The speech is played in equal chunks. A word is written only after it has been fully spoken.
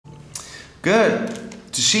Good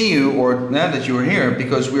to see you, or now that you're here,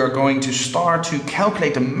 because we are going to start to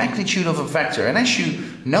calculate the magnitude of a vector. And as you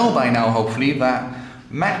know by now, hopefully, that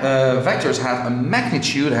vectors have a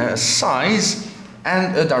magnitude, a size,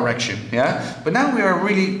 and a direction. Yeah. But now we are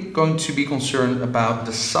really going to be concerned about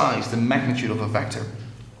the size, the magnitude of a vector.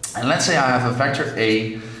 And let's say I have a vector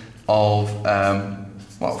A of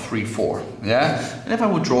 3, 4. Yeah. And if I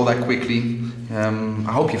would draw that quickly,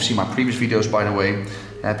 I hope you've seen my previous videos, by the way.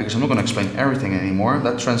 Because I'm not going to explain everything anymore.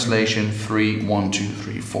 That translation 3, 1, 2,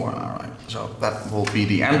 3, 4. All right, so that will be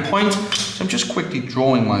the endpoint. So I'm just quickly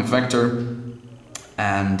drawing my vector,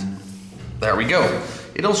 and there we go.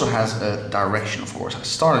 It also has a direction, of course. I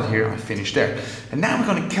started here, I finished there. And now we're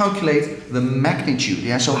going to calculate the magnitude.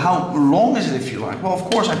 Yeah, so how long is it, if you like? Well, of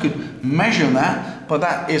course I could measure that, but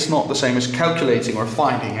that is not the same as calculating or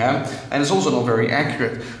finding. Yeah? And it's also not very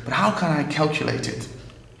accurate. But how can I calculate it?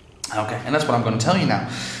 Okay, and that's what I'm going to tell you now.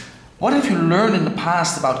 What have you learned in the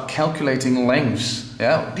past about calculating lengths?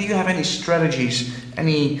 Yeah, do you have any strategies,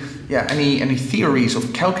 any theories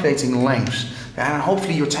of calculating lengths? Yeah, and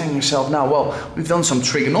hopefully you're telling yourself now, well, we've done some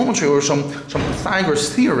trigonometry or some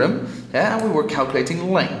Pythagoras theorem, yeah, and we were calculating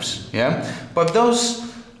lengths, yeah. But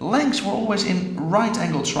those lengths were always in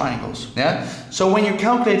right-angled triangles, yeah. So when you're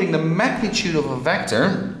calculating the magnitude of a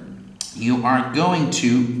vector, you are going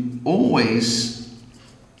to always,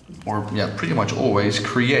 or pretty much always,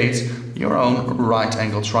 create your own right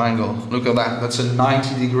angle triangle. Look at that, that's a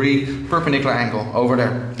 90-degree perpendicular angle over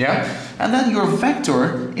there, yeah? And then your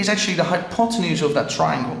vector is actually the hypotenuse of that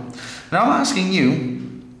triangle. Now I'm asking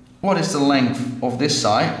you, what is the length of this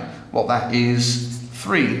side? Well, that is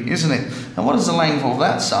 3, isn't it? And what is the length of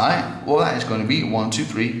that side? Well, that is going to be 1, 2,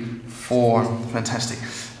 3, 4, fantastic.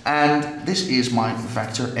 And this is my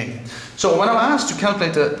vector A. So when I'm asked to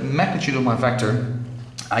calculate the magnitude of my vector,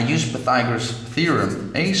 I use Pythagoras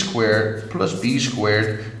theorem, a squared plus b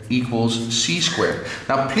squared equals c squared.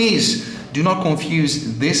 Now please do not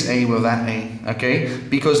confuse this a with that a, okay?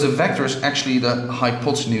 Because the vector is actually the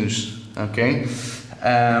hypotenuse, okay? So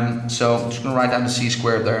I'm just going to write down the c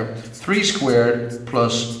squared there. 3 squared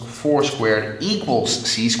plus 4 squared equals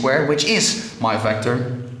c squared, which is my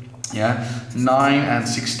vector. Yeah, 9 and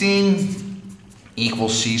 16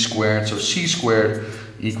 equals c squared, so c squared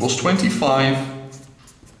equals 25.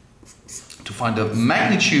 To find the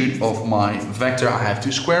magnitude of my vector, I have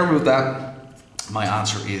to square root that. My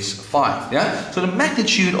answer is 5. Yeah. So the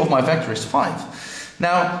magnitude of my vector is 5.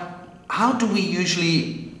 Now, how do we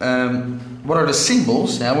usually? What are the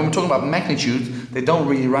symbols? Yeah, when we're talking about magnitude, they don't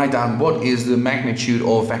really write down what is the magnitude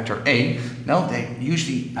of vector A. No, they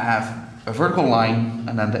usually have a vertical line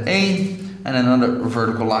and then the A and another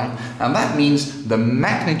vertical line, and that means the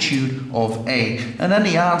magnitude of A. And then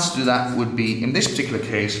the answer to that would be, in this particular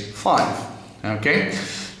case, 5. Okay,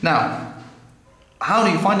 now how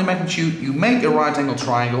do you find the magnitude? You make a right angle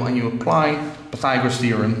triangle and you apply Pythagoras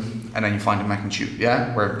theorem, and then you find the magnitude,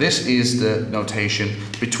 yeah, where this is the notation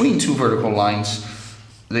between two vertical lines,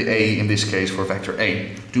 the A in this case for vector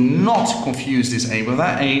A. Do not confuse this A with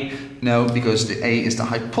that A, no, because the A is the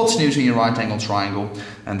hypotenuse in your right angle triangle,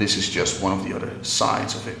 and this is just one of the other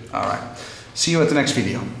sides of it. All right, see you at the next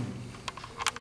video.